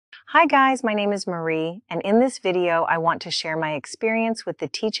Hi guys, my name is Marie, and in this video I want to share my experience with the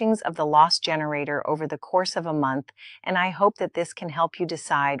teachings of the loss generator over the course of a month, and I hope that this can help you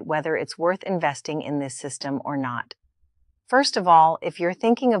decide whether it's worth investing in this system or not. First of all, if you're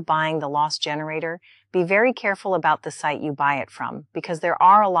thinking of buying the loss generator, be very careful about the site you buy it from, because there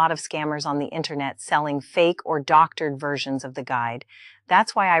are a lot of scammers on the internet selling fake or doctored versions of the guide.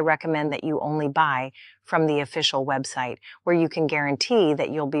 That's why I recommend that you only buy from the official website, where you can guarantee that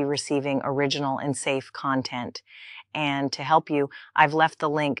you'll be receiving original and safe content. And to help you, I've left the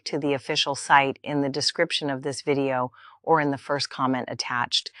link to the official site in the description of this video or in the first comment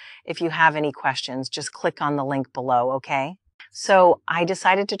attached. If you have any questions, just click on the link below, okay? So I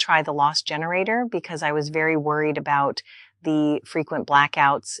decided to try the loss generator because I was very worried about the frequent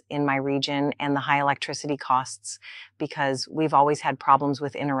blackouts in my region and the high electricity costs, because we've always had problems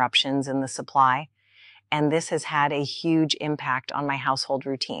with interruptions in the supply. And this has had a huge impact on my household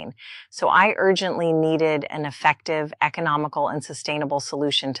routine. So I urgently needed an effective, economical, and sustainable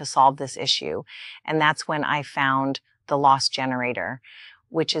solution to solve this issue. And that's when I found the loss generator,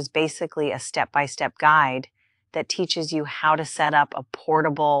 which is basically a step-by-step guide that teaches you how to set up a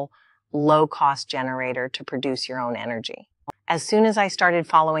portable, low-cost generator to produce your own energy. As soon as I started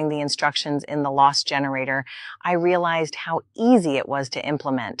following the instructions in the loss generator, I realized how easy it was to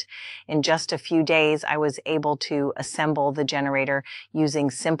implement. In just a few days, I was able to assemble the generator using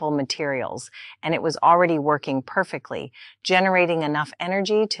simple materials, and it was already working perfectly, generating enough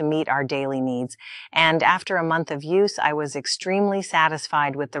energy to meet our daily needs. And after a month of use, I was extremely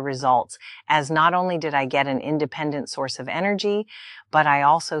satisfied with the results, as not only did I get an independent source of energy, but I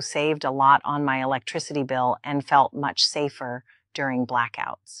also saved a lot on my electricity bill and felt much safer during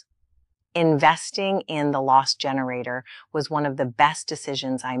blackouts. Investing in the loss generator was one of the best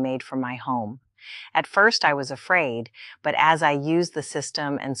decisions I made for my home. At first I was afraid, but as I used the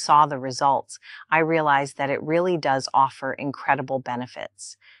system and saw the results, I realized that it really does offer incredible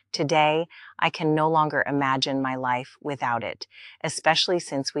benefits. Today, I can no longer imagine my life without it, especially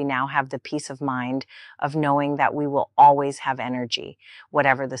since we now have the peace of mind of knowing that we will always have energy,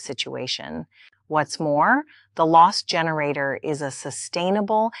 whatever the situation. What's more, the loss generator is a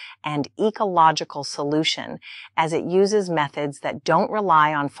sustainable and ecological solution, as it uses methods that don't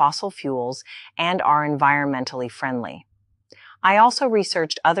rely on fossil fuels and are environmentally friendly. I also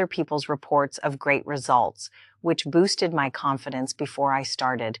researched other people's reports of great results, which boosted my confidence before I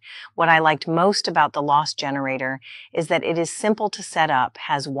started. What I liked most about the loss generator is that it is simple to set up,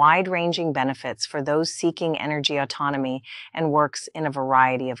 has wide-ranging benefits for those seeking energy autonomy, and works in a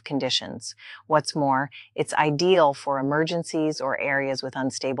variety of conditions. What's more, it's ideal for emergencies or areas with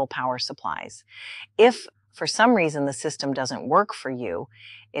unstable power supplies. If for some reason the system doesn't work for you,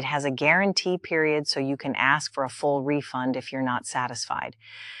 it has a guarantee period, so you can ask for a full refund if you're not satisfied.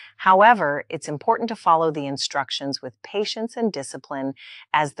 However, it's important to follow the instructions with patience and discipline,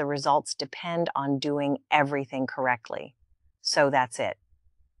 as the results depend on doing everything correctly. So that's it.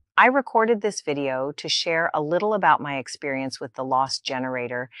 I recorded this video to share a little about my experience with the loss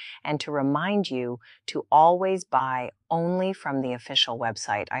generator and to remind you to always buy only from the official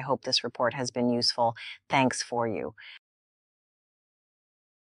website. I hope this report has been useful. Thanks for you.